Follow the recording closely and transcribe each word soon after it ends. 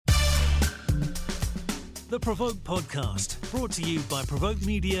The Provoke Podcast, brought to you by Provoke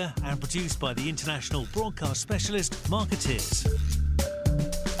Media and produced by the international broadcast specialist Marketeers.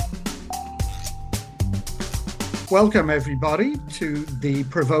 Welcome, everybody, to the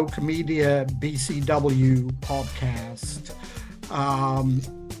Provoke Media BCW podcast.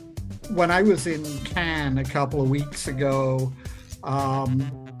 When I was in Cannes a couple of weeks ago,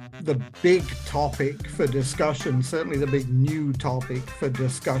 the big topic for discussion, certainly the big new topic for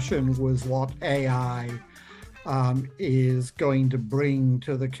discussion, was what AI is going to bring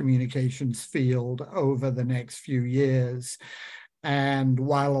to the communications field over the next few years. And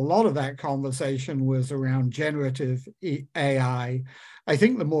while a lot of that conversation was around generative AI, I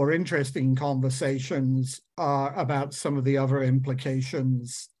think the more interesting conversations are about some of the other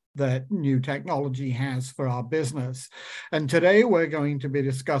implications that new technology has for our business. And today we're going to be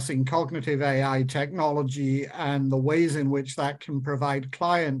discussing cognitive AI technology and the ways in which that can provide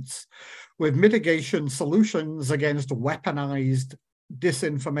clients with mitigation solutions against weaponized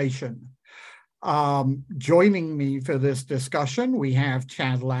disinformation. Joining me for this discussion, we have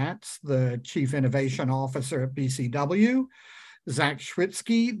Chad Latz, the Chief Innovation Officer at BCW, Zach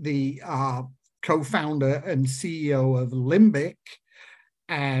Schwitzky, the co-founder and CEO of Limbik,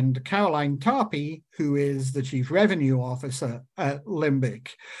 and Caroline Tarpey, who is the Chief Revenue Officer at Limbik.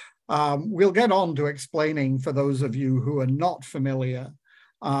 We'll get on to explaining, for those of you who are not familiar,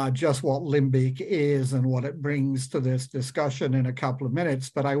 just what Limbik is and what it brings to this discussion in a couple of minutes.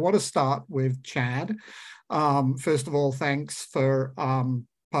 But I want to start with Chad. First of all, thanks for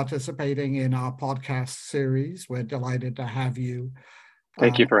participating in our podcast series. We're delighted to have you.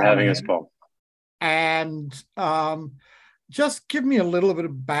 Thank you for having us, Paul. And just give me a little bit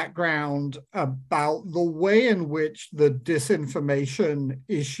of background about the way in which the disinformation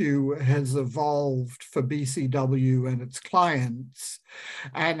issue has evolved for BCW and its clients,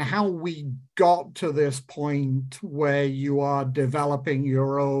 and how we got to this point where you are developing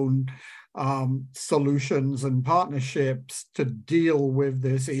your own solutions and partnerships to deal with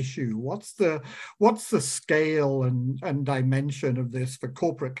this issue. What's the scale and dimension of this for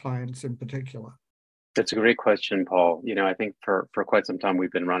corporate clients in particular? That's a great question, Paul. You know, I think for quite some time,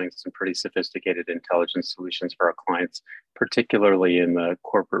 we've been running some pretty sophisticated intelligence solutions for our clients, particularly in the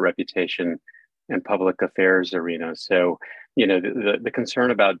corporate reputation and public affairs arena. So, you know, the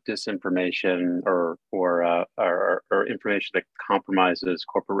concern about disinformation or information that compromises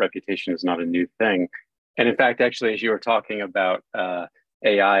corporate reputation is not a new thing. And in fact, actually, as you were talking about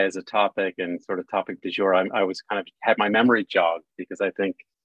AI as a topic and sort of topic du jour, I was kind of had my memory jogged, because I think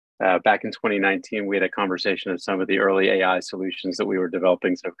back in 2019, we had a conversation of some of the early AI solutions that we were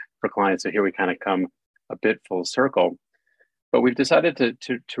developing for clients. So here we kind of come a bit full circle. But we've decided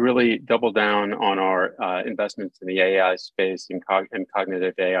to really double down on our investments in the AI space and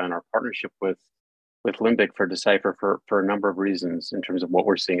cognitive AI and our partnership with Limbik for Decipher for a number of reasons in terms of what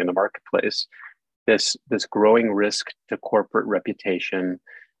we're seeing in the marketplace. This growing risk to corporate reputation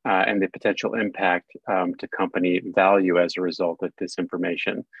and the potential impact to company value as a result of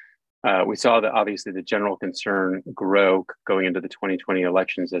disinformation. We saw that obviously the general concern grow going into the 2020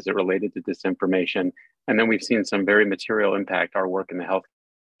 elections as it related to disinformation. And then we've seen some very material impact, our work in the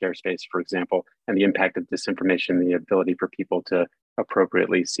healthcare space, for example, and the impact of disinformation, the ability for people to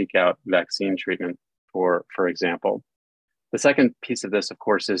appropriately seek out vaccine treatment, for example. The second piece of this, of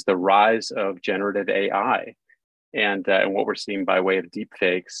course, is the rise of generative AI and what we're seeing by way of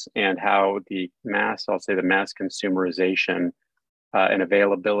deepfakes, and how the mass consumerization and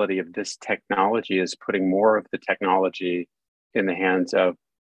availability of this technology is putting more of the technology in the hands of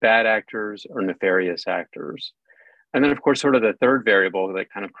bad actors or nefarious actors. And then, of course, sort of the third variable that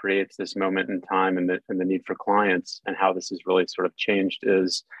kind of creates this moment in time and the need for clients and how this has really sort of changed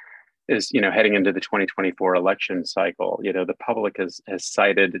is heading into the 2024 election cycle. You know, the public has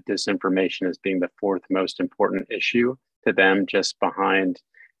cited disinformation as being the fourth most important issue to them, just behind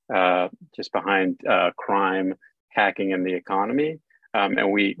crime, hacking, and the economy.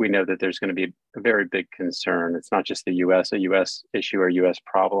 And we know that there's going to be a very big concern. It's not just a U.S. issue or U.S.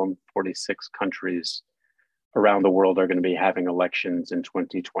 problem. 46 countries around the world are going to be having elections in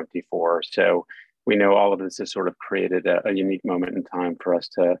 2024. So we know all of this has sort of created a unique moment in time for us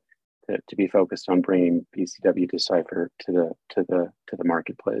to be focused on bringing BCW Decipher to the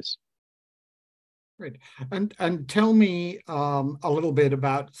marketplace. Great. And tell me a little bit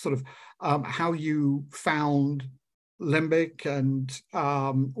about sort of how you found Limbik and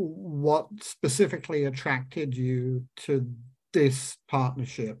what specifically attracted you to this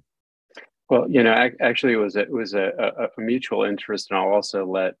partnership. Well, you know, actually, it was a mutual interest, and I'll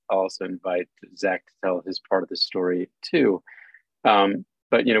also invite Zach to tell his part of the story too.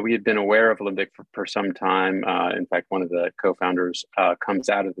 But we had been aware of Limbik for some time. In fact, one of the co-founders comes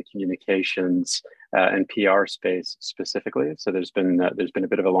out of the communications and PR space specifically. So there's been a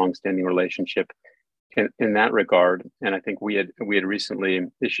bit of a long-standing relationship in that regard. And I think we had recently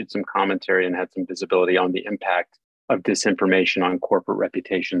issued some commentary and had some visibility on the impact of disinformation on corporate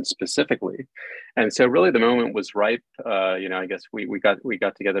reputation specifically. And so really the moment was ripe. I guess we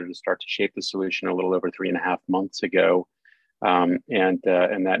got together to start to shape the solution a little over 3.5 months ago. And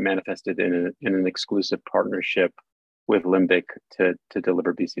that manifested in an exclusive partnership with Limbik to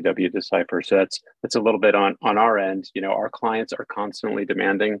deliver BCW Decipher. So that's a little bit on our end. Our clients are constantly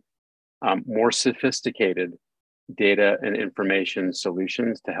demanding more sophisticated data and information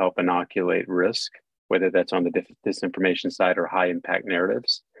solutions to help inoculate risk, whether that's on the disinformation side or high impact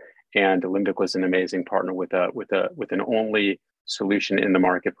narratives. And Limbik was an amazing partner with an only solution in the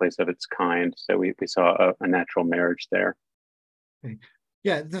marketplace of its kind. So we saw a natural marriage there.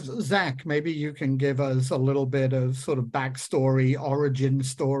 Yeah, Zach, maybe you can give us a little bit of sort of backstory, origin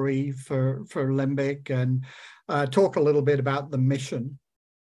story for Limbik, and talk a little bit about the mission.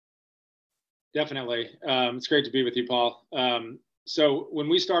 Definitely. It's great to be with you, Paul. So when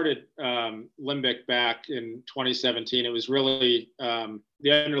we started Limbik back in 2017, it was really the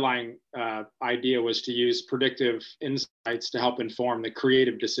underlying idea was to use predictive insights to help inform the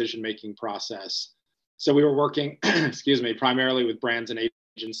creative decision-making process. So we were working, primarily with brands and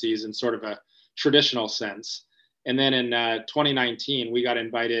agencies in sort of a traditional sense. And then in 2019, we got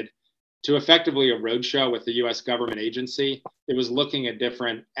invited to effectively a roadshow with the US government agency that was looking at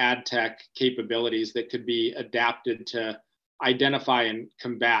different ad tech capabilities that could be adapted to identify and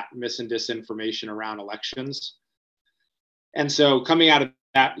combat mis and disinformation around elections. And so coming out of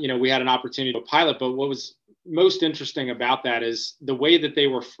that, we had an opportunity to pilot, but what was most interesting about that is the way that they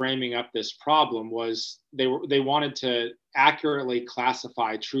were framing up this problem was they wanted to accurately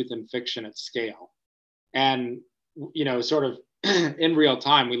classify truth and fiction at scale. And, sort of in real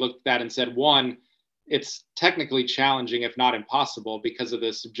time, we looked at that and said, one, it's technically challenging, if not impossible, because of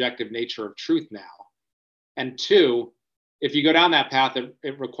the subjective nature of truth now. And two, if you go down that path,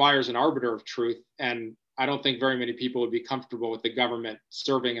 it requires an arbiter of truth. And I don't think very many people would be comfortable with the government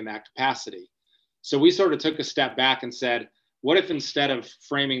serving in that capacity. So we sort of took a step back and said, what if instead of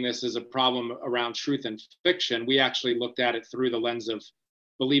framing this as a problem around truth and fiction, we actually looked at it through the lens of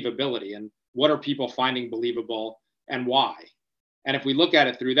believability and what are people finding believable and why? And if we look at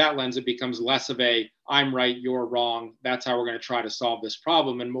it through that lens, it becomes less of a, I'm right, you're wrong. That's how we're going to try to solve this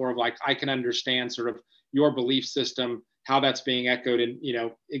problem. And more of like, I can understand sort of your belief system, how that's being echoed in,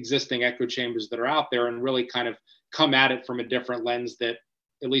 existing echo chambers that are out there, and really kind of come at it from a different lens that,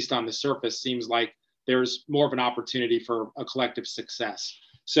 at least on the surface, seems like there's more of an opportunity for a collective success.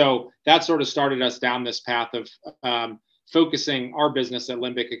 So that sort of started us down this path of focusing our business at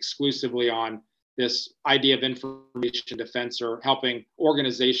Limbik exclusively on this idea of information defense, or helping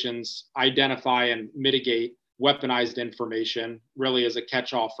organizations identify and mitigate weaponized information, really as a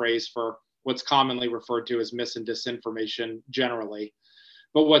catch-all phrase for what's commonly referred to as mis and disinformation generally.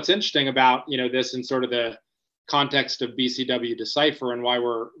 But what's interesting about this in sort of the context of BCW Decipher, and why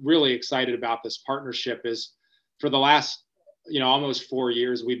we're really excited about this partnership, is for the last almost 4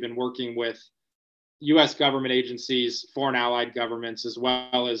 years, we've been working with US government agencies, foreign allied governments, as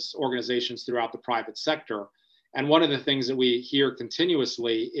well as organizations throughout the private sector. And one of the things that we hear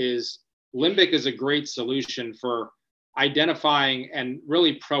continuously is Limbik is a great solution for identifying and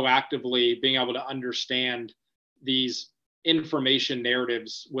really proactively being able to understand these information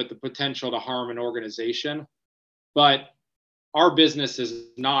narratives with the potential to harm an organization. But our business is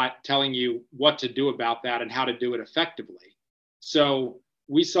not telling you what to do about that and how to do it effectively. So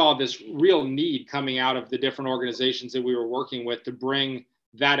we saw this real need coming out of the different organizations that we were working with to bring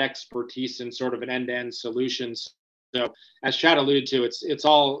that expertise in sort of an end-to-end solutions. So as Chad alluded to, it's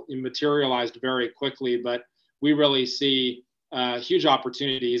all materialized very quickly, but we really see huge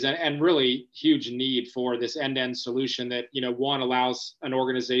opportunities and really huge need for this end-to-end solution that, one, allows an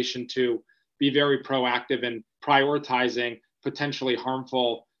organization to be very proactive in prioritizing potentially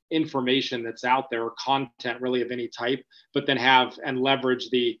harmful information that's out there, or content really of any type, but then have and leverage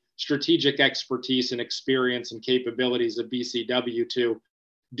the strategic expertise and experience and capabilities of BCW to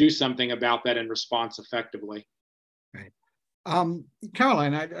do something about that in response effectively. Right.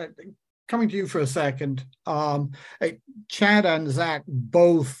 Caroline, coming to you for a second. Chad and Zach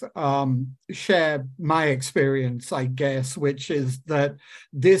both share my experience, I guess, which is that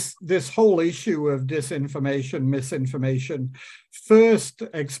this whole issue of disinformation, misinformation, first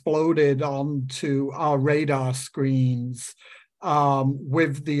exploded onto our radar screens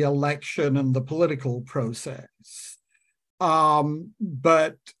with the election and the political process.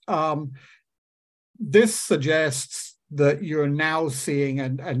 but this suggests that you're now seeing,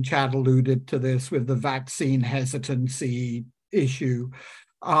 and Chad alluded to this with the vaccine hesitancy issue,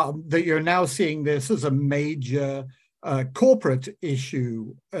 that you're now seeing this as a major corporate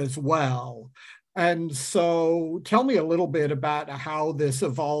issue as well. And so tell me a little bit about how this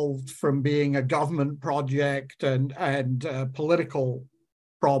evolved from being a government project and a political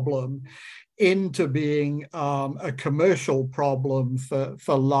problem into being a commercial problem for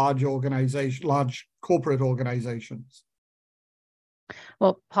large corporate organizations.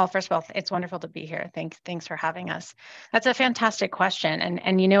 Well, Paul, first of all, it's wonderful to be here. Thanks for having us. That's a fantastic question.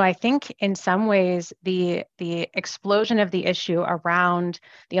 And you know, I think in some ways the explosion of the issue around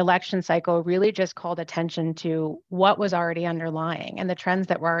the election cycle really just called attention to what was already underlying and the trends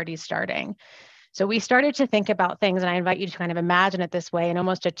that were already starting. So we started to think about things, and I invite you to kind of imagine it this way, in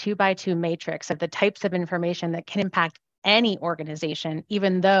almost a 2x2 matrix of the types of information that can impact any organization,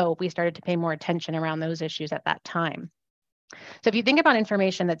 even though we started to pay more attention around those issues at that time. So if you think about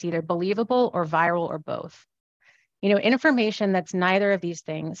information that's either believable or viral or both, you know, information that's neither of these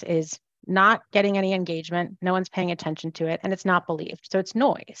things is not getting any engagement, no one's paying attention to it, and it's not believed. So it's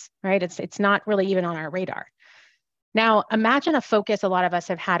noise, right? It's not really even on our radar. Now, imagine a focus a lot of us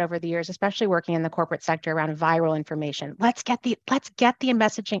have had over the years, especially working in the corporate sector, around viral information. Let's get the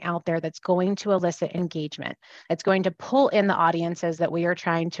messaging out there that's going to elicit engagement, that's going to pull in the audiences that we are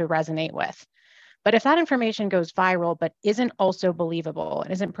trying to resonate with. But if that information goes viral, but isn't also believable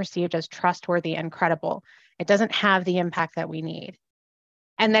and isn't perceived as trustworthy and credible, it doesn't have the impact that we need.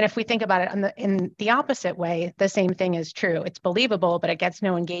 And then if we think about it in the opposite way, the same thing is true. It's believable, but it gets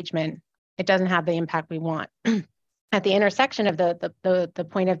no engagement. It doesn't have the impact we want. At the intersection of the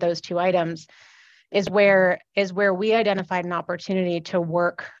point of those two items is where we identified an opportunity to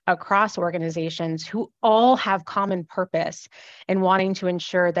work across organizations who all have common purpose in wanting to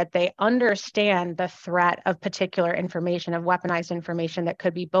ensure that they understand the threat of particular information, of weaponized information that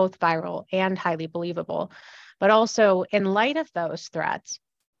could be both viral and highly believable. But also, in light of those threats,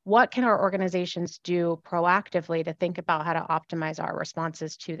 what can our organizations do proactively to think about how to optimize our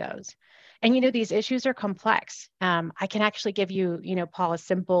responses to those? And, you know, these issues are complex. I can actually give you, you know, Paul, a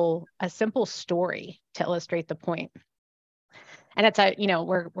simple story to illustrate the point. And it's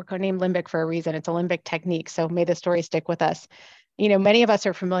we're codenamed Limbik for a reason. It's a Limbik technique. So may the story stick with us. You know, many of us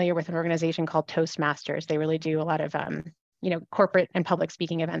are familiar with an organization called Toastmasters. They really do a lot of, corporate and public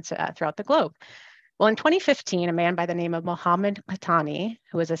speaking events throughout the globe. Well, in 2015, a man by the name of Mohammed Latani,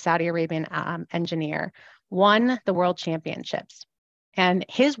 who was a Saudi Arabian engineer, won the world championships. And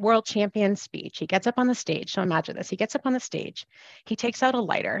his world champion speech, he gets up on the stage. So imagine this. He gets up on the stage. He takes out a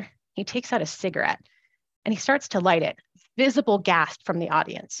lighter. He takes out a cigarette and he starts to light it. Visible gasp from the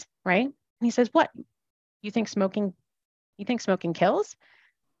audience, right? And he says, "What? You think smoking kills?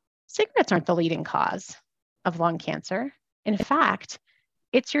 Cigarettes aren't the leading cause of lung cancer. In fact,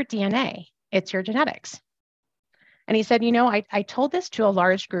 it's your DNA. It's your genetics." And he said, I told this to a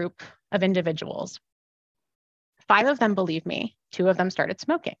large group of individuals. 5 of them believed me. 2 of them started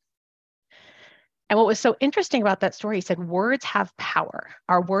smoking. And what was so interesting about that story, he said, words have power.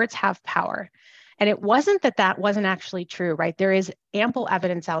 Our words have power. And it wasn't that wasn't actually true, right? There is ample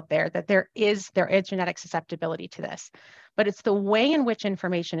evidence out there that there is genetic susceptibility to this. But it's the way in which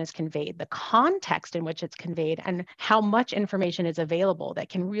information is conveyed, the context in which it's conveyed, and how much information is available that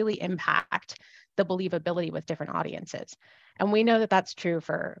can really impact the believability with different audiences. And we know that that's true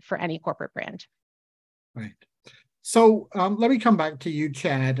for any corporate brand. Right. So let me come back to you,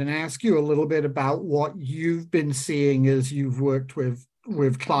 Chad, and ask you a little bit about what you've been seeing as you've worked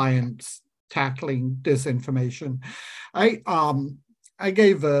with clients tackling disinformation. I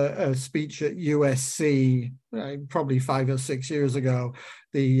gave a speech at USC probably 5 or 6 years ago,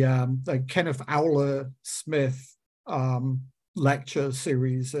 the Kenneth Owler Smith lecture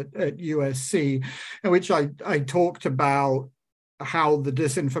series at USC, in which I talked about how the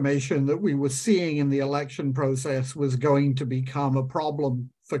disinformation that we were seeing in the election process was going to become a problem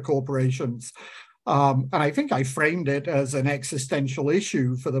for corporations. And I think I framed it as an existential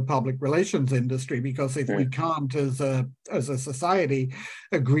issue for the public relations industry, because if we can't, as a society,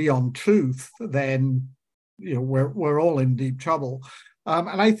 agree on truth, then we're all in deep trouble.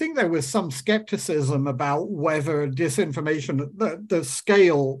 And I think there was some skepticism about whether disinformation, the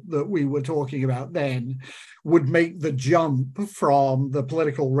scale that we were talking about then, would make the jump from the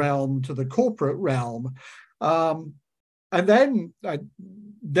political realm to the corporate realm. And then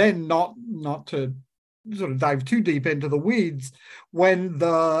not to sort of dive too deep into the weeds, when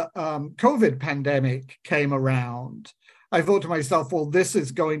the COVID pandemic came around, I thought to myself, well, this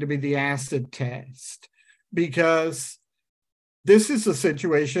is going to be the acid test, because this is a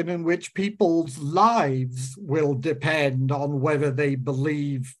situation in which people's lives will depend on whether they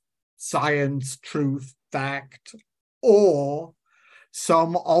believe science, truth, fact, or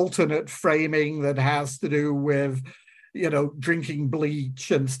some alternate framing that has to do with, drinking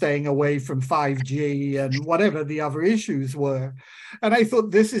bleach and staying away from 5G and whatever the other issues were. And I thought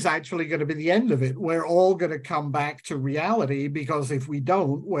this is actually going to be the end of it. We're all going to come back to reality, because if we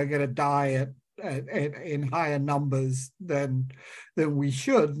don't, we're going to die in higher numbers than we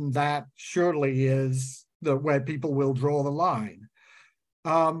should. And that surely is where people will draw the line.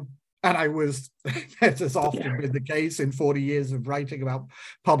 And I was, as has often been the case in 40 years of writing about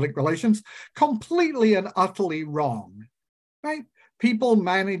public relations, completely and utterly wrong, right? People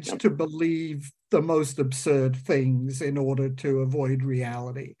manage to believe the most absurd things in order to avoid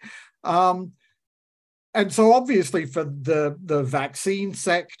reality. And so obviously for the vaccine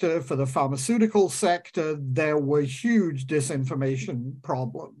sector, for the pharmaceutical sector, there were huge disinformation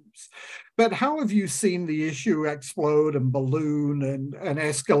problems. But how have you seen the issue explode and balloon and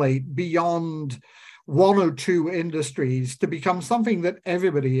escalate beyond one or two industries to become something that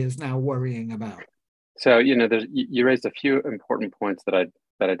everybody is now worrying about? So, you raised a few important points that I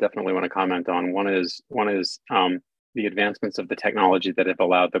definitely want to comment on. One is the advancements of the technology that have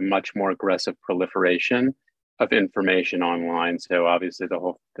allowed the much more aggressive proliferation of information online. So obviously the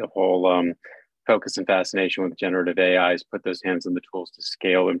whole focus and fascination with generative AI has put those hands on the tools to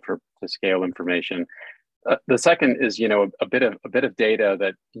scale information. The second is, a bit of data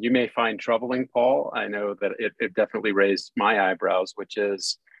that you may find troubling, Paul. I know that it definitely raised my eyebrows, which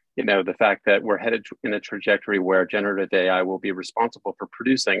is, the fact that we're headed in a trajectory where generative AI will be responsible for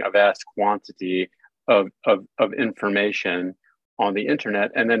producing a vast quantity of information on the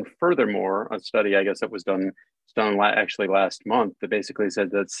internet. And then furthermore, a study, I guess, that was done actually last month, that basically said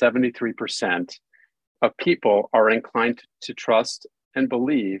that 73% of people are inclined to trust and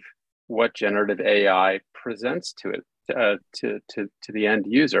believe what generative AI presents to the end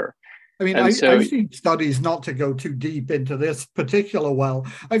user. I mean, I've seen studies, not to go too deep into this particular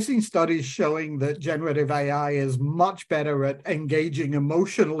I've seen studies showing that generative AI is much better at engaging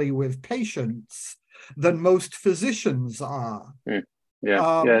emotionally with patients than most physicians are.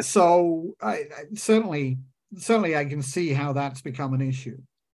 Yes. So I certainly I can see how that's become an issue.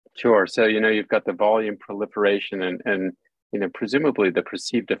 Sure. So, you've got the volume proliferation and presumably the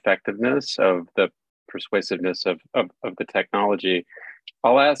perceived effectiveness of the persuasiveness of the technology.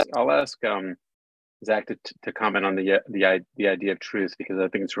 I'll ask Zach to comment on the idea of truth, because I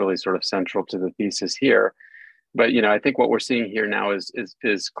think it's really sort of central to the thesis here. But I think what we're seeing here now is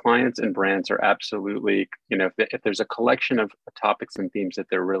clients and brands are absolutely, if there's a collection of topics and themes that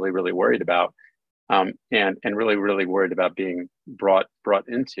they're really, really worried about, and really, really worried about being brought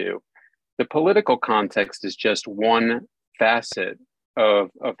into, the political context is just one facet of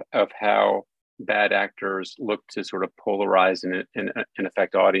how bad actors look to sort of polarize and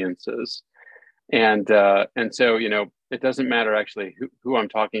affect audiences. And so, it doesn't matter actually who I'm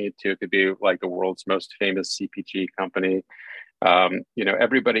talking to. It could be like the world's most famous CPG company.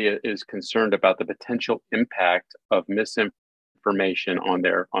 Everybody is concerned about the potential impact of misinformation on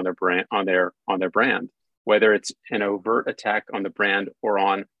their brand, whether it's an overt attack on the brand or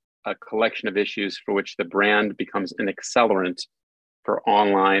on a collection of issues for which the brand becomes an accelerant for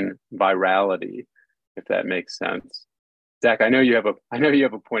online virality, if that makes sense. Zach, I know you have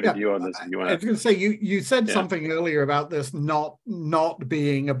a point of view on this. I was going to say, you said something earlier about this not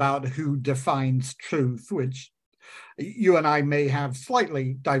being about who defines truth, which you and I may have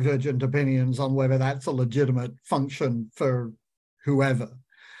slightly divergent opinions on whether that's a legitimate function for whoever.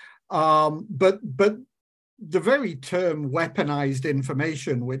 But the very term weaponized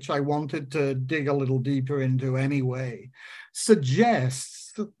information, which I wanted to dig a little deeper into anyway,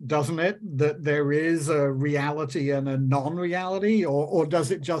 suggests, doesn't it, that there is a reality and a non-reality, or does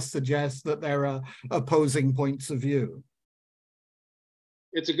it just suggest that there are opposing points of view?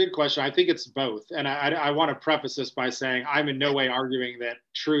 It's a good question. I think it's both. And I want to preface this by saying I'm in no way arguing that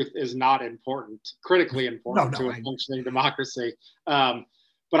truth is not important, critically important to a functioning democracy. But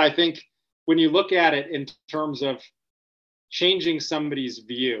I think when you look at it in terms of changing somebody's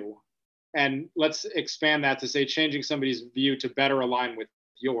view, and let's expand that to say changing somebody's view to better align with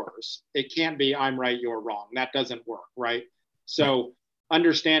yours, it can't be I'm right, you're wrong. That doesn't work, right? So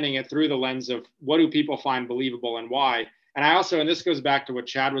understanding it through the lens of what do people find believable and why. And I also, and this goes back to what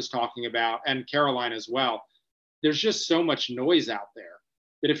Chad was talking about, and Caroline as well, there's just so much noise out there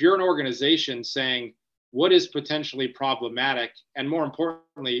that if you're an organization saying, what is potentially problematic, and more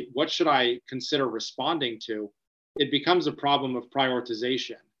importantly, what should I consider responding to, it becomes a problem of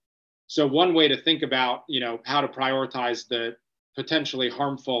prioritization. So one way to think about, how to prioritize the potentially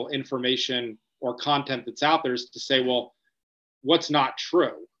harmful information or content that's out there is to say, well, what's not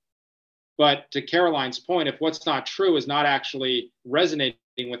true? But to Caroline's point, if what's not true is not actually resonating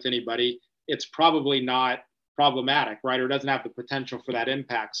with anybody, it's probably not problematic, right? Or doesn't have the potential for that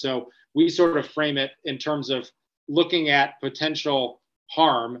impact. So we sort of frame it in terms of looking at potential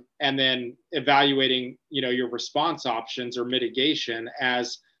harm and then evaluating, your response options or mitigation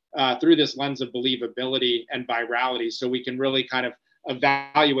as through this lens of believability and virality. So we can really kind of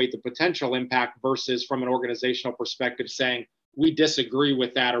evaluate the potential impact versus from an organizational perspective saying, we disagree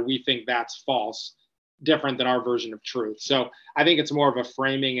with that or we think that's false, different than our version of truth. So I think it's more of a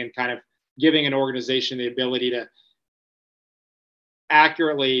framing and kind of giving an organization the ability to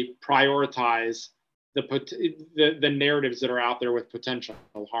accurately prioritize the narratives that are out there with potential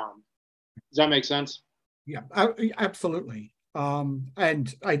harm. Does that make sense? Yeah, absolutely.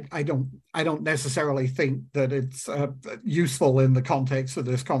 And I don't necessarily think that it's useful in the context of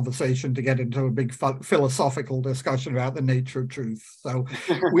this conversation to get into a big philosophical discussion about the nature of truth. So,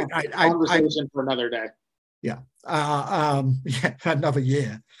 conversation for another day. Yeah, another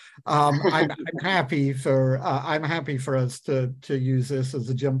year. I'm happy for us to use this as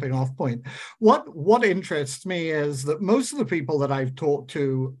a jumping off point. What interests me is that most of the people that I've talked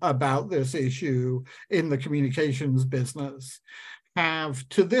to about this issue in the communications business have,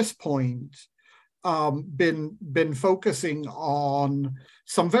 to this point, been focusing on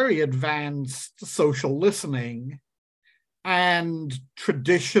some very advanced social listening and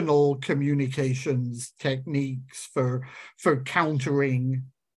traditional communications techniques for countering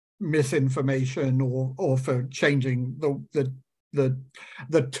misinformation or for changing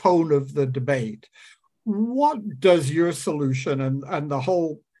the tone of the debate. What does your solution and the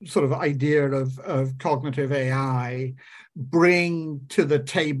whole sort of idea of cognitive AI bring to the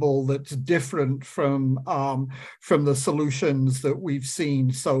table that's different from the solutions that we've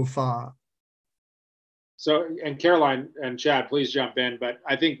seen so far? So, and Caroline and Chad, please jump in. But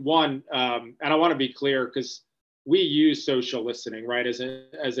I think one, and I want to be clear because we use social listening, right, as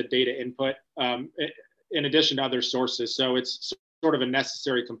a data input in addition to other sources. So it's sort of a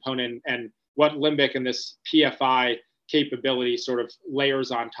necessary component, and what Limbik and this PFI capability sort of layers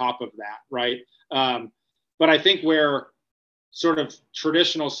on top of that, right? But I think where sort of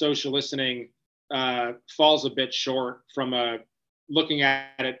traditional social listening falls a bit short from looking at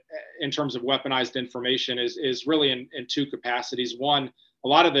it in terms of weaponized information is really in two capacities. One, a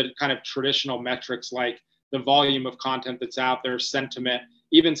lot of the kind of traditional metrics like the volume of content that's out there, sentiment,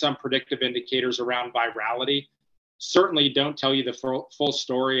 even some predictive indicators around virality certainly don't tell you the full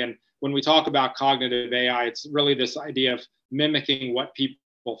story. And when we talk about cognitive AI, it's really this idea of mimicking what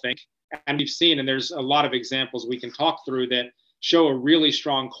people think. And we've seen, and there's a lot of examples we can talk through that show a really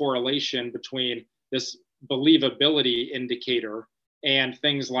strong correlation between this believability indicator and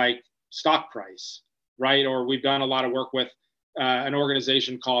things like stock price, right? Or we've done a lot of work with an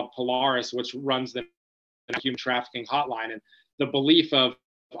organization called Polaris, which runs the human trafficking hotline, and the belief of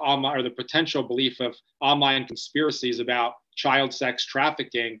online, or the potential belief of online conspiracies about child sex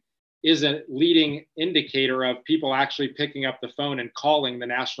trafficking is a leading indicator of people actually picking up the phone and calling the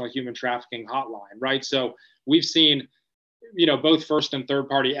National Human Trafficking Hotline, right? So we've seen, both first and third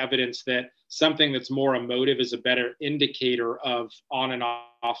party evidence that something that's more emotive is a better indicator of on and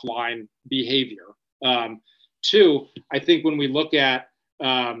offline behavior. Two, I think when we look at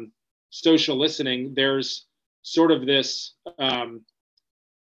social listening, there's sort of this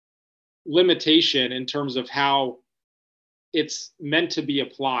limitation in terms of how it's meant to be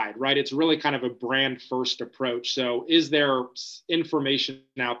applied, right? It's really kind of a brand first approach. So is there information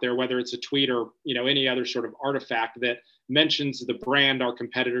out there, whether it's a tweet or, any other sort of artifact that mentions the brand, our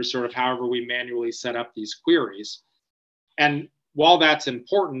competitors, sort of however we manually set up these queries? And while that's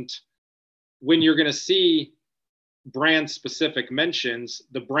important, when you're going to see brand specific mentions,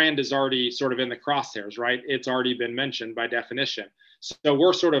 the brand is already sort of in the crosshairs, right? It's already been mentioned by definition. So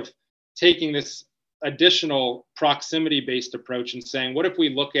we're sort of taking this additional proximity-based approach and saying, what if we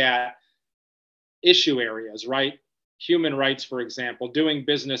look at issue areas, right? Human rights, for example, doing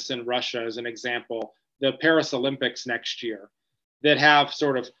business in Russia as an example, the Paris Olympics next year, that have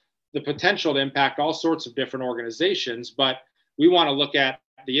sort of the potential to impact all sorts of different organizations, but we want to look at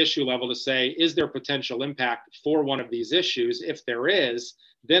the issue level to say, is there potential impact for one of these issues? If there is,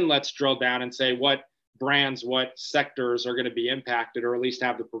 then let's drill down and say what brands, what sectors are going to be impacted, or at least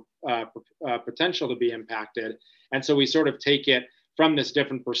have the potential to be impacted. And so we sort of take it from this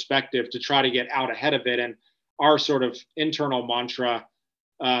different perspective to try to get out ahead of it. And our sort of internal mantra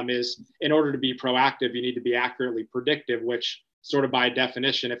is, in order to be proactive, you need to be accurately predictive, which sort of by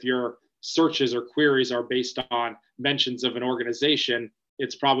definition, if you're searches or queries are based on mentions of an organization,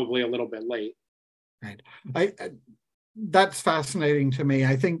 it's probably a little bit late. Right. That's fascinating to me.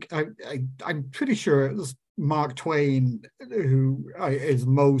 I think I'm pretty sure it was Mark Twain who is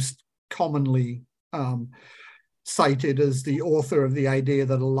most commonly cited as the author of the idea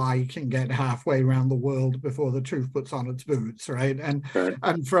that a lie can get halfway around the world before the truth puts on its boots, right?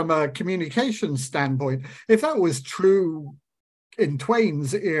 And from a communications standpoint, if that was true in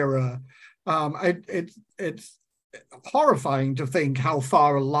Twain's era, it's horrifying to think how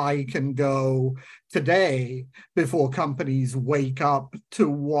far a lie can go today before companies wake up to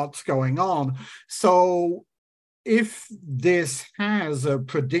what's going on. So if this has a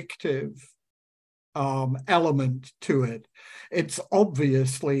predictive element to it, it's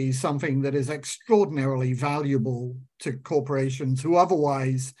obviously something that is extraordinarily valuable to corporations who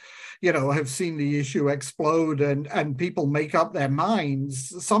otherwise, have seen the issue explode and people make up their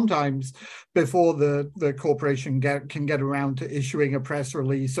minds sometimes before the corporation can get around to issuing a press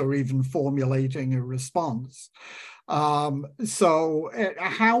release or even formulating a response. So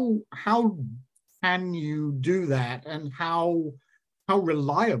how can you do that, and how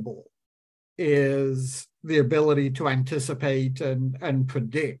reliable is the ability to anticipate and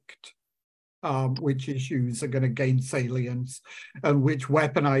predict which issues are going to gain salience and which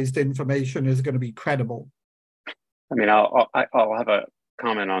weaponized information is going to be credible? I mean, I'll have a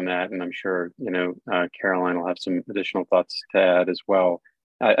comment on that, and I'm sure Caroline will have some additional thoughts to add as well.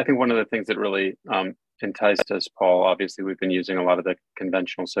 I think one of the things that really enticed us, Paul, obviously we've been using a lot of the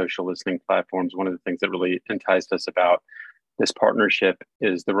conventional social listening platforms. One of the things that really enticed us about this partnership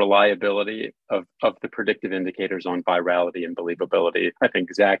is the reliability of the predictive indicators on virality and believability. I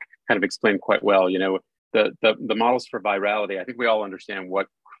think Zach kind of explained quite well, the models for virality. I think we all understand what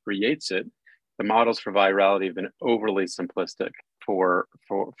creates it. The models for virality have been overly simplistic for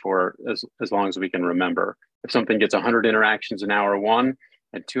as long as we can remember. If something gets 100 interactions in hour 1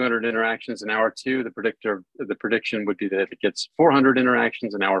 and 200 interactions in hour 2, the prediction would be that it gets 400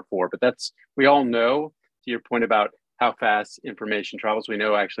 interactions in hour 4. But we all know, to your point about how fast information travels, we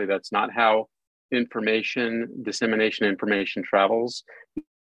know actually that's not how dissemination information travels. You've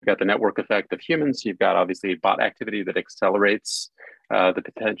got the network effect of humans. You've got obviously bot activity that accelerates the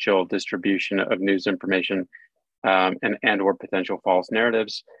potential distribution of news information and or potential false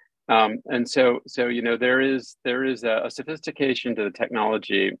narratives. And so there is a sophistication to the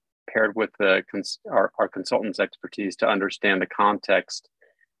technology paired with our consultants' expertise to understand the context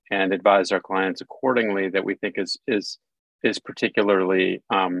and advise our clients accordingly that we think is particularly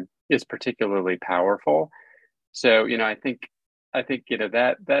powerful. So I think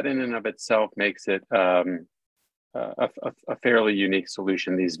that in and of itself makes it a fairly unique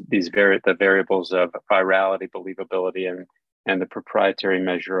solution. The variables of virality, believability, and the proprietary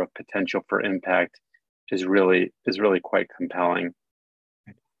measure of potential for impact is really quite compelling.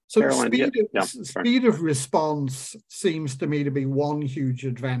 So speed of response seems to me to be one huge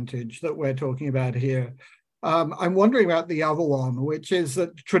advantage that we're talking about here. I'm wondering about the other one, which is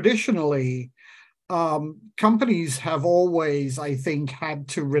that traditionally, companies have always, I think, had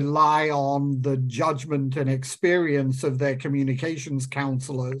to rely on the judgment and experience of their communications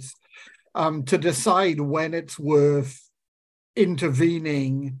counselors to decide when it's worth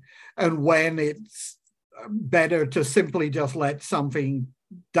intervening and when it's better to simply just let something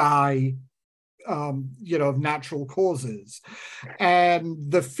die of natural causes. And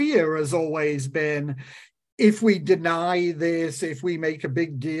the fear has always been, if we deny this, if we make a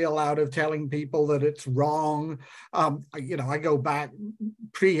big deal out of telling people that it's wrong, I go back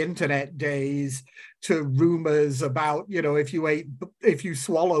pre-internet days to rumors about, if you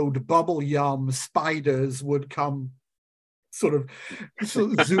swallowed bubble yum, spiders would come sort of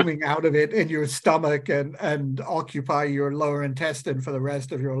zooming out of it in your stomach and occupy your lower intestine for the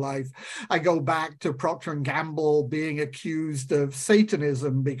rest of your life. I go back to Procter & Gamble being accused of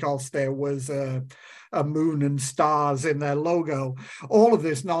Satanism because there was a moon and stars in their logo. All of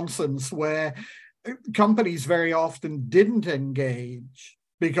this nonsense where companies very often didn't engage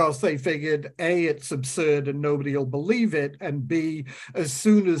because they figured, A, it's absurd and nobody will believe it, and B, as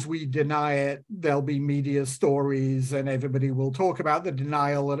soon as we deny it, there'll be media stories and everybody will talk about the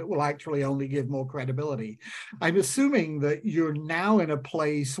denial and it will actually only give more credibility. I'm assuming that you're now in a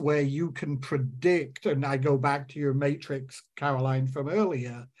place where you can predict, and I go back to your matrix, Caroline, from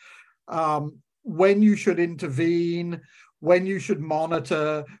earlier, when you should intervene, when you should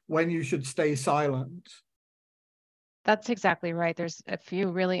monitor, when you should stay silent. That's exactly right. There's a few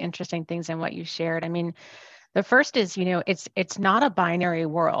really interesting things in what you shared. I mean, The first is, it's not a binary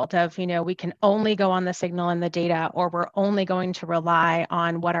world of, we can only go on the signal and the data, or we're only going to rely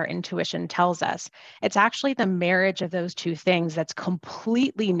on what our intuition tells us. It's actually the marriage of those two things that's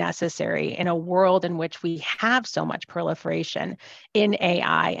completely necessary in a world in which we have so much proliferation in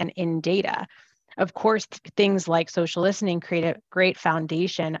AI and in data. Of course, things like social listening create a great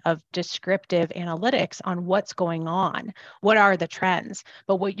foundation of descriptive analytics on what's going on, what are the trends.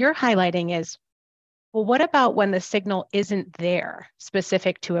 But what you're highlighting is, well, what about when the signal isn't there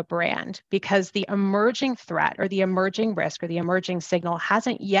specific to a brand? Because the emerging threat or the emerging risk or the emerging signal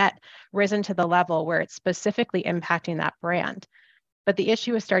hasn't yet risen to the level where it's specifically impacting that brand. But the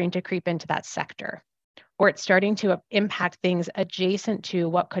issue is starting to creep into that sector, or it's starting to impact things adjacent to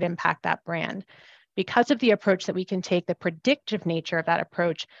what could impact that brand. Because of the approach that we can take, the predictive nature of that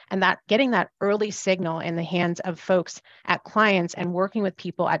approach, and that getting that early signal in the hands of folks at clients and working with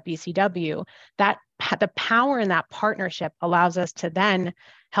people at BCW, that the power in that partnership allows us to then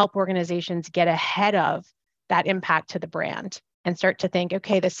help organizations get ahead of that impact to the brand and start to think,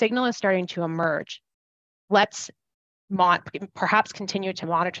 okay, the signal is starting to emerge. Let's perhaps continue to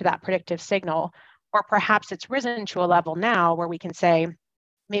monitor that predictive signal, or perhaps it's risen to a level now where we can say,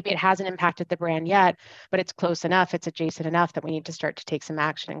 maybe it hasn't impacted the brand yet, but it's close enough, it's adjacent enough that we need to start to take some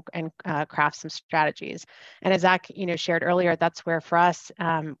action and craft some strategies. And as Zach, shared earlier, that's where for us,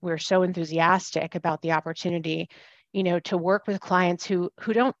 we're so enthusiastic about the opportunity, to work with clients who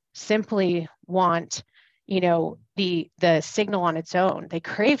don't simply want, the signal on its own. They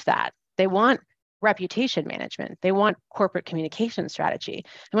crave that. They want reputation management. They want corporate communication strategy.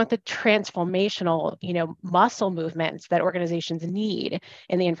 They want the transformational, muscle movements that organizations need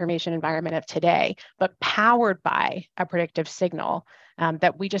in the information environment of today, but powered by a predictive signal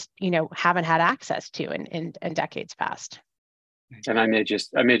that we just, haven't had access to in decades past. And I may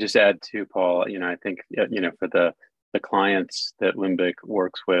just add too, Paul. I think for the clients that Limbik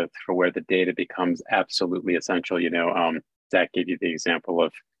works with, for where the data becomes absolutely essential. Zach gave you the example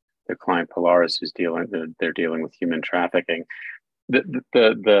of the client Polaris, who's they're dealing with human trafficking.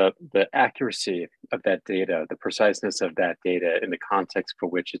 The accuracy of that data, the preciseness of that data in the context for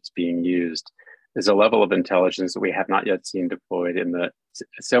which it's being used, is a level of intelligence that we have not yet seen deployed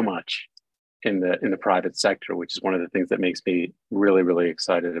so much in the private sector, which is one of the things that makes me really, really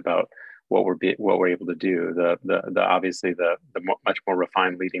excited about what we're able to do. Obviously the much more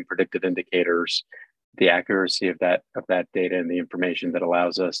refined leading predictive indicators, the accuracy of that data and the information that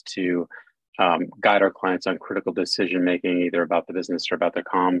allows us to guide our clients on critical decision making, either about the business or about their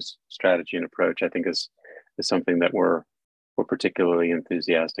comms strategy and approach, I think is something that we're particularly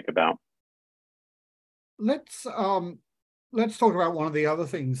enthusiastic about. Let's talk about one of the other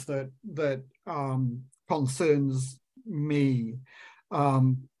things that concerns me.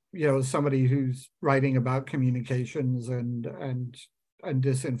 Somebody who's writing about communications and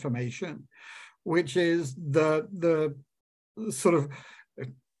disinformation, which is the sort of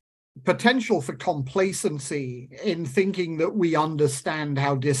potential for complacency in thinking that we understand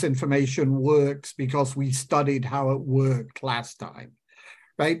how disinformation works because we studied how it worked last time,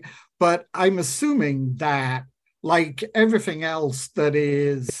 right? But I'm assuming that, like everything else that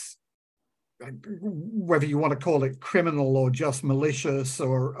is, whether you want to call it criminal or just malicious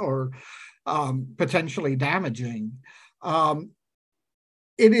or potentially damaging,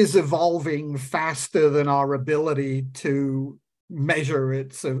 it is evolving faster than our ability to measure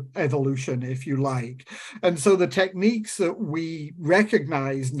its evolution, if you like. And so the techniques that we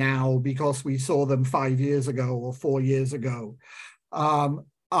recognize now because we saw them 5 years ago or 4 years ago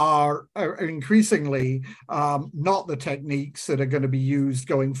are increasingly not the techniques that are going to be used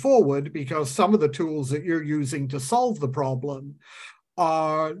going forward, because some of the tools that you're using to solve the problem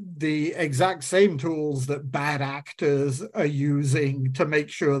are the exact same tools that bad actors are using to make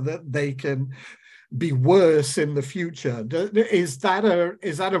sure that they can be worse in the future. Is that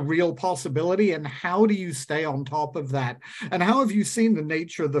a real possibility? And how do you stay on top of that? And how have you seen the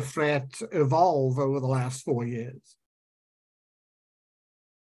nature of the threat evolve over the last 4 years?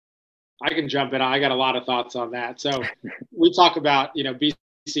 I can jump in. I got a lot of thoughts on that. So we talk about,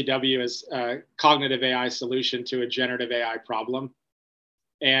 BCW as a cognitive AI solution to a generative AI problem.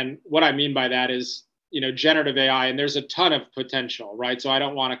 And what I mean by that is, generative AI, and there's a ton of potential, right? So I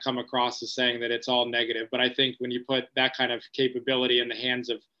don't want to come across as saying that it's all negative, but I think when you put that kind of capability in the hands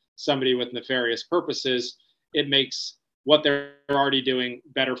of somebody with nefarious purposes, it makes what they're already doing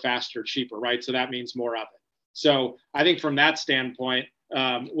better, faster, cheaper, right? So that means more of it. So I think from that standpoint,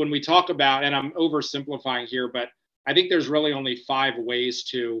 when we talk about, and I'm oversimplifying here, but I think there's really only 5 ways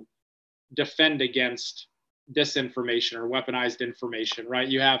to defend against disinformation or weaponized information, right?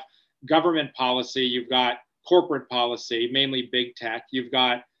 You have government policy, you've got corporate policy, mainly big tech. You've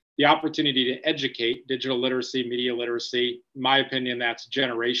got the opportunity to educate, digital literacy, media literacy. In my opinion, that's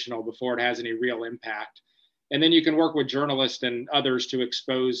generational before it has any real impact. And then you can work with journalists and others to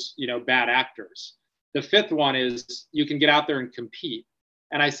expose, bad actors. The fifth one is you can get out there and compete.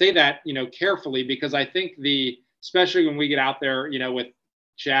 And I say that, carefully, because I think especially when we get out there, with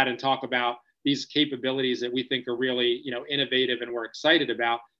Chad and talk about these capabilities that we think are really, innovative and we're excited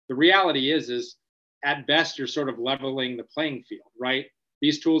about. The reality is at best, you're sort of leveling the playing field, right?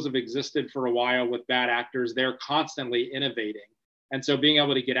 These tools have existed for a while with bad actors. They're constantly innovating. And so being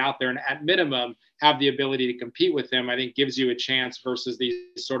able to get out there and at minimum have the ability to compete with them, I think gives you a chance versus these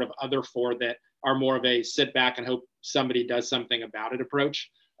sort of other four that are more of a sit back and hope somebody does something about it approach.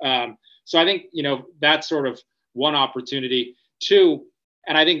 So I think, that's sort of one opportunity. Two,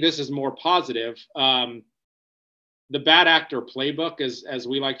 and I think this is more positive, the bad actor playbook, as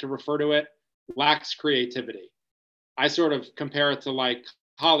we like to refer to it, lacks creativity. I sort of compare it to like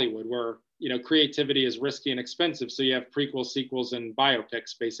Hollywood, where creativity is risky and expensive. So you have prequels, sequels, and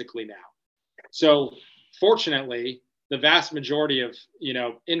biopics basically now. So fortunately, the vast majority of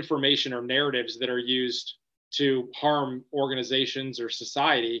information or narratives that are used to harm organizations or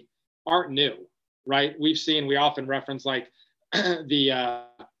society aren't new, right? We often reference like some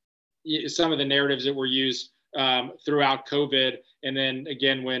of the narratives that were used throughout COVID, and then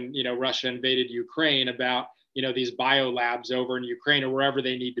again when Russia invaded Ukraine about these biolabs over in Ukraine or wherever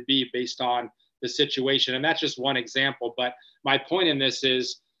they need to be based on the situation. And that's just one example. But my point in this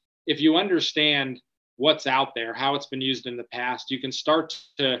is, if you understand what's out there, how it's been used in the past, you can start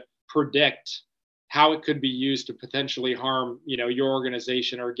to predict how it could be used to potentially harm, your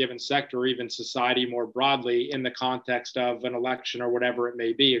organization or a given sector, or even society more broadly in the context of an election or whatever it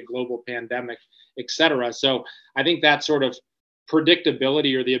may be, a global pandemic, et cetera. So I think that sort of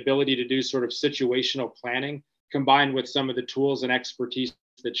predictability or the ability to do sort of situational planning combined with some of the tools and expertise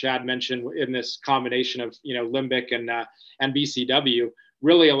that Chad mentioned in this combination of Limbik and BCW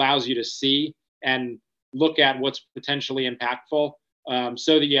really allows you to see and look at what's potentially impactful,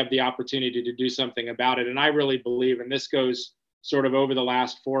 so that you have the opportunity to do something about it. And I really believe, and this goes sort of over the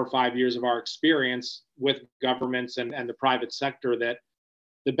last 4 or 5 years of our experience with governments and the private sector, that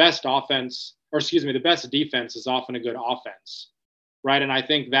the best defense is often a good offense, right? And I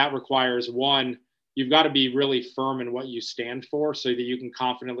think that requires, one, you've got to be really firm in what you stand for so that you can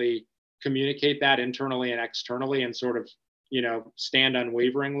confidently communicate that internally and externally and sort of, stand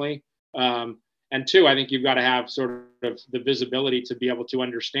unwaveringly. And two, I think you've got to have sort of the visibility to be able to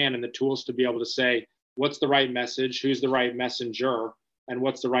understand and the tools to be able to say, what's the right message, who's the right messenger, and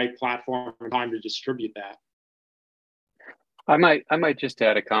what's the right platform and time to distribute that. I might just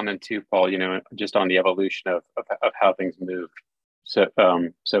add a comment too, Paul, just on the evolution of how things move so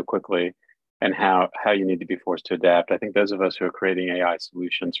quickly and how you need to be forced to adapt. I think those of us who are creating AI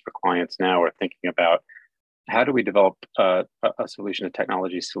solutions for clients now are thinking about how do we develop a solution, a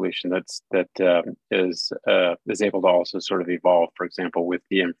technology solution that is able to also sort of evolve, for example, with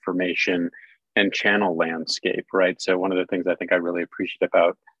the information and channel landscape, right? So one of the things I think I really appreciate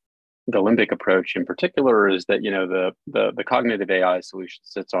about the Limbik approach in particular is that the cognitive AI solution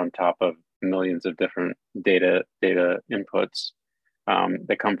sits on top of millions of different data inputs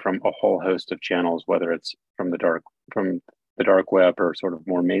that come from a whole host of channels, whether it's from the dark web or sort of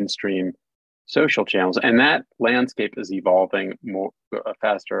more mainstream social channels. And that landscape is evolving more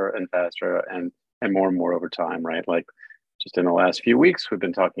faster and faster and more and more over time, right? Like just in the last few weeks, we've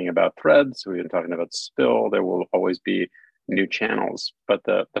been talking about threads, we've been talking about spill. There will always be new channels, but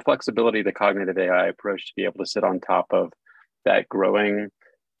the flexibility, the cognitive AI approach to be able to sit on top of that growing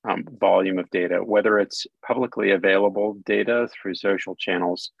volume of data, whether it's publicly available data through social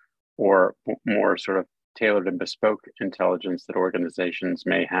channels or more sort of tailored and bespoke intelligence that organizations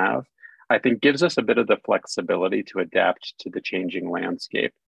may have, I think gives us a bit of the flexibility to adapt to the changing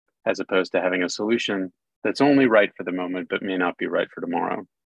landscape, as opposed to having a solution that's only right for the moment, but may not be right for tomorrow.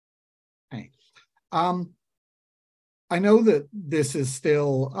 Okay. I know that this is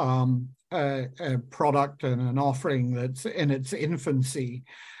still a product and an offering that's in its infancy.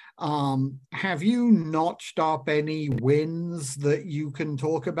 Have you notched up any wins that you can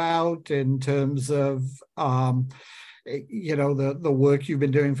talk about in terms of the work you've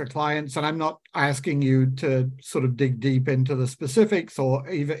been doing for clients? And I'm not asking you to sort of dig deep into the specifics or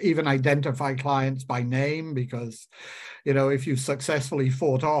even identify clients by name, because if you've successfully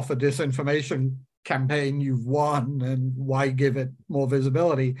fought off a disinformation campaign, you've won, and why give it more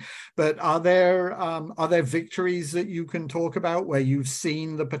visibility? But are there victories that you can talk about where you've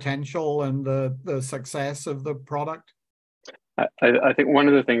seen the potential and the success of the product? I think one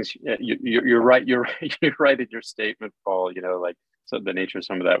of the things you're right. You're right in your statement, Paul. Like, so the nature of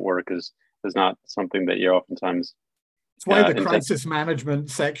some of that work is not something that you oftentimes. It's why the crisis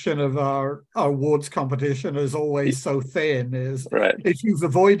management section of our awards competition is always so thin. Is right. If you've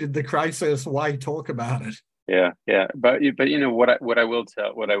avoided the crisis, why talk about it? Yeah. But what I will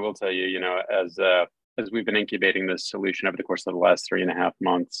tell you, as we've been incubating this solution over the course of the last 3.5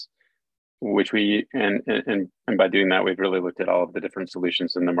 months, which we and by doing that, we've really looked at all of the different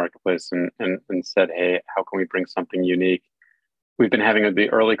solutions in the marketplace and said, hey, how can we bring something unique? We've been having the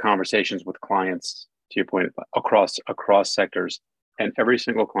early conversations with clients, to your point, across sectors, and every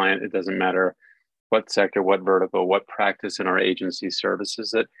single client, it doesn't matter what sector, what vertical, what practice in our agency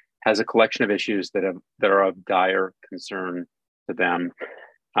services, that has a collection of issues that are of dire concern to them.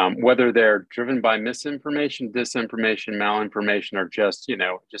 Whether they're driven by misinformation, disinformation, malinformation, or just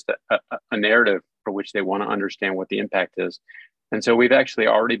a narrative for which they want to understand what the impact is. And so we've actually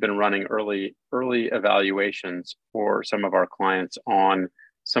already been running early evaluations for some of our clients on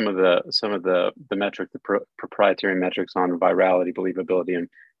some of the proprietary metrics on virality, believability, and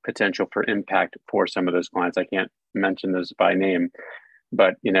potential for impact for some of those clients. I can't mention those by name,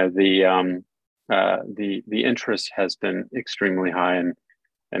 but the interest has been extremely high,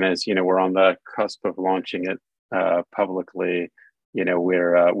 and as we're on the cusp of launching it publicly.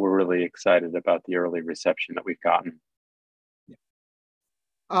 We're really excited about the early reception that we've gotten.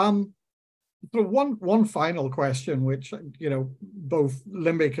 So one final question, which both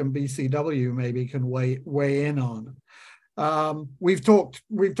Limbik and BCW maybe can weigh in on. We've talked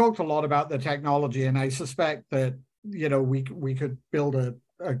a lot about the technology, and I suspect that we could build a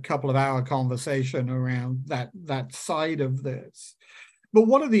couple of hour conversation around that side of this. But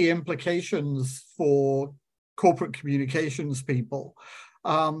what are the implications for corporate communications people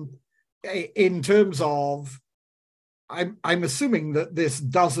in terms of? I'm assuming that this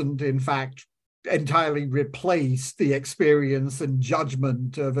doesn't, in fact, entirely replace the experience and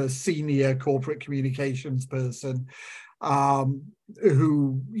judgment of a senior corporate communications person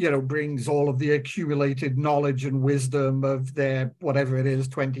who, brings all of the accumulated knowledge and wisdom of their, whatever it is,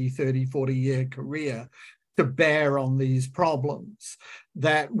 20, 30, 40-year career to bear on these problems.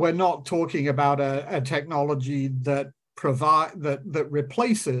 That we're not talking about a technology that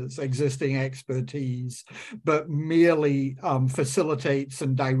replaces existing expertise, but merely facilitates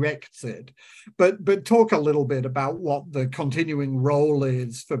and directs it. But talk a little bit about what the continuing role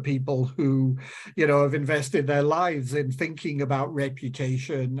is for people who, have invested their lives in thinking about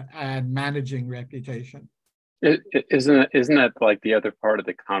reputation and managing reputation. Isn't that like the other part of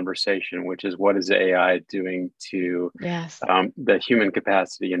the conversation, which is what is AI doing to the human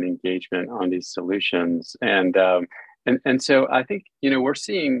capacity and engagement on these solutions? And so I think, we're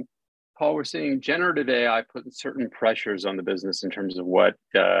seeing generative AI putting certain pressures on the business in terms of what,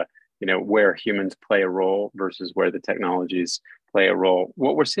 where humans play a role versus where the technologies play a role.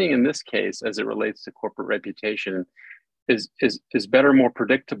 What we're seeing in this case, as it relates to corporate reputation, is better, more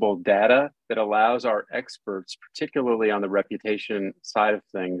predictable data that allows our experts, particularly on the reputation side of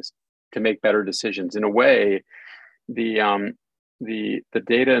things, to make better decisions. In a way, the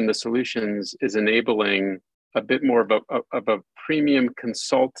data and the solutions is enabling a bit more of a premium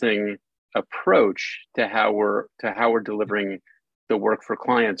consulting approach to how we're delivering the work for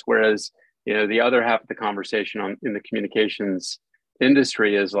clients. Whereas, the other half of the conversation in the communications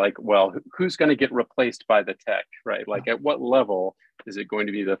industry is like, well, who's going to get replaced by the tech, right? Like, at what level is it going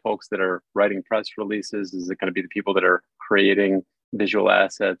to be the folks that are writing press releases? Is it going to be the people that are creating visual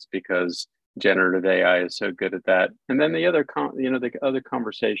assets because generative AI is so good at that? And then the other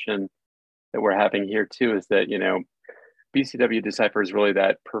conversation that we're having here too is that BCW Decipher is really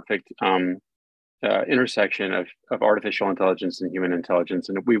that perfect intersection of artificial intelligence and human intelligence,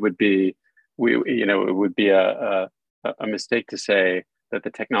 and it would be a mistake to say that the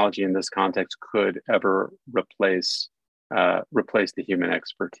technology in this context could ever replace the human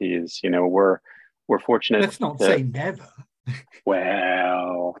expertise. We're fortunate. Let's not say never.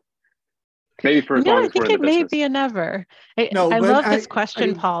 Well, maybe for as long as we're in the business. I think it may be a never. I love this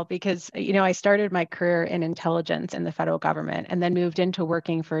question, Paul, because, I started my career in intelligence in the federal government and then moved into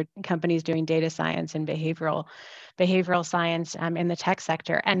working for companies doing data science and behavioral science in the tech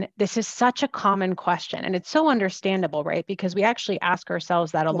sector. And this is such a common question, and it's so understandable, right? Because we actually ask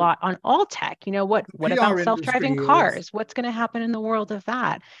ourselves that a lot on all tech. What about self-driving cars? What's going to happen in the world of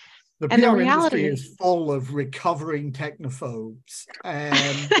that? The PR industry is full of recovering technophobes. And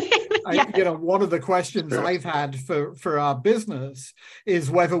one of the questions I've had for our business is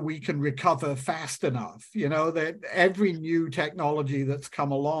whether we can recover fast enough. That every new technology that's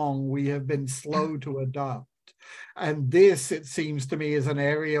come along, we have been slow to adopt. And this, it seems to me, is an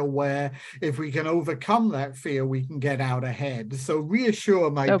area where if we can overcome that fear, we can get out ahead. So reassure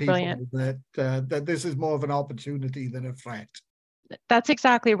my people that this is more of an opportunity than a threat. That's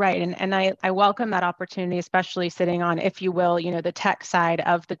exactly right. And I welcome that opportunity, especially sitting on, if you will, the tech side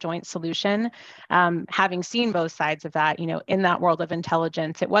of the joint solution. Having seen both sides of that, in that world of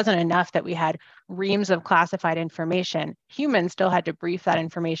intelligence, it wasn't enough that we had reams of classified information. Humans still had to brief that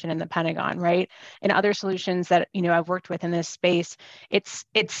information in the Pentagon, right? In other solutions that, I've worked with in this space, it's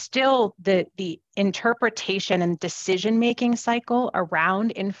still the interpretation and decision-making cycle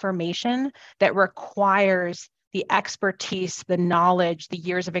around information that requires the expertise, the knowledge, the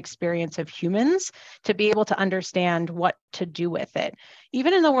years of experience of humans to be able to understand what to do with it.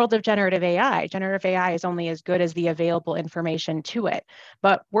 Even in the world of generative AI is only as good as the available information to it.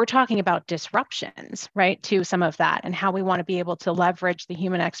 But we're talking about disruptions, right, to some of that, and how we want to be able to leverage the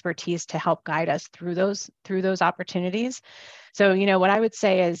human expertise to help guide us through those opportunities. So, what I would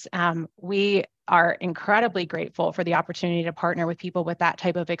say is we are incredibly grateful for the opportunity to partner with people with that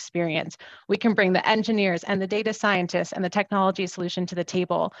type of experience. We can bring the engineers and the data scientists and the technology solution to the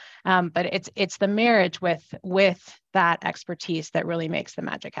table, but it's the marriage with that expertise that really makes the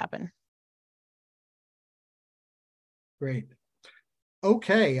magic happen. Great.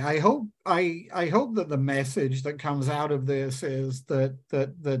 Okay, I hope that the message that comes out of this is that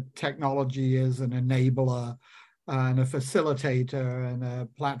the technology is an enabler and a facilitator and a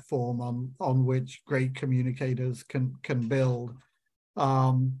platform on which great communicators can build,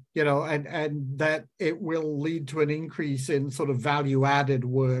 and that it will lead to an increase in sort of value-added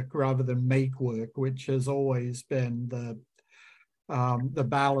work rather than make work, which has always been the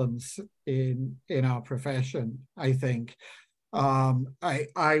balance in our profession, I think.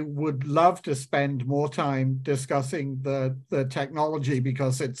 I would love to spend more time discussing the technology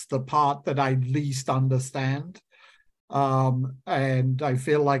because it's the part that I least understand. And I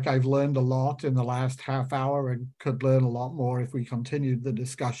feel like I've learned a lot in the last half hour and could learn a lot more if we continued the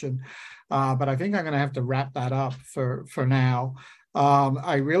discussion. But I think I'm going to have to wrap that up for now.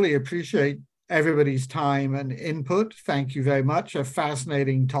 I really appreciate everybody's time and input. Thank you very much. A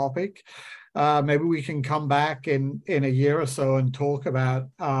fascinating topic. Maybe we can come back in a year or so and talk about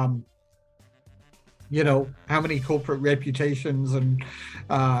how many corporate reputations and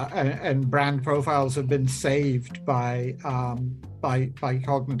brand profiles have been saved by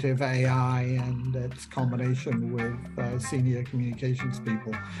cognitive AI and its combination with senior communications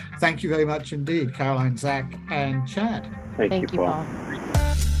people. Thank you very much indeed, Caroline, Zach, and Chad. Thank you, Paul.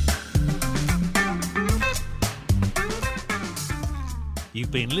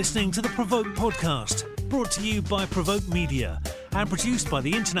 You've been listening to the Provoke podcast, brought to you by Provoke Media and produced by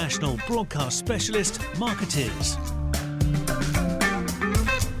the international broadcast specialist Marketeers.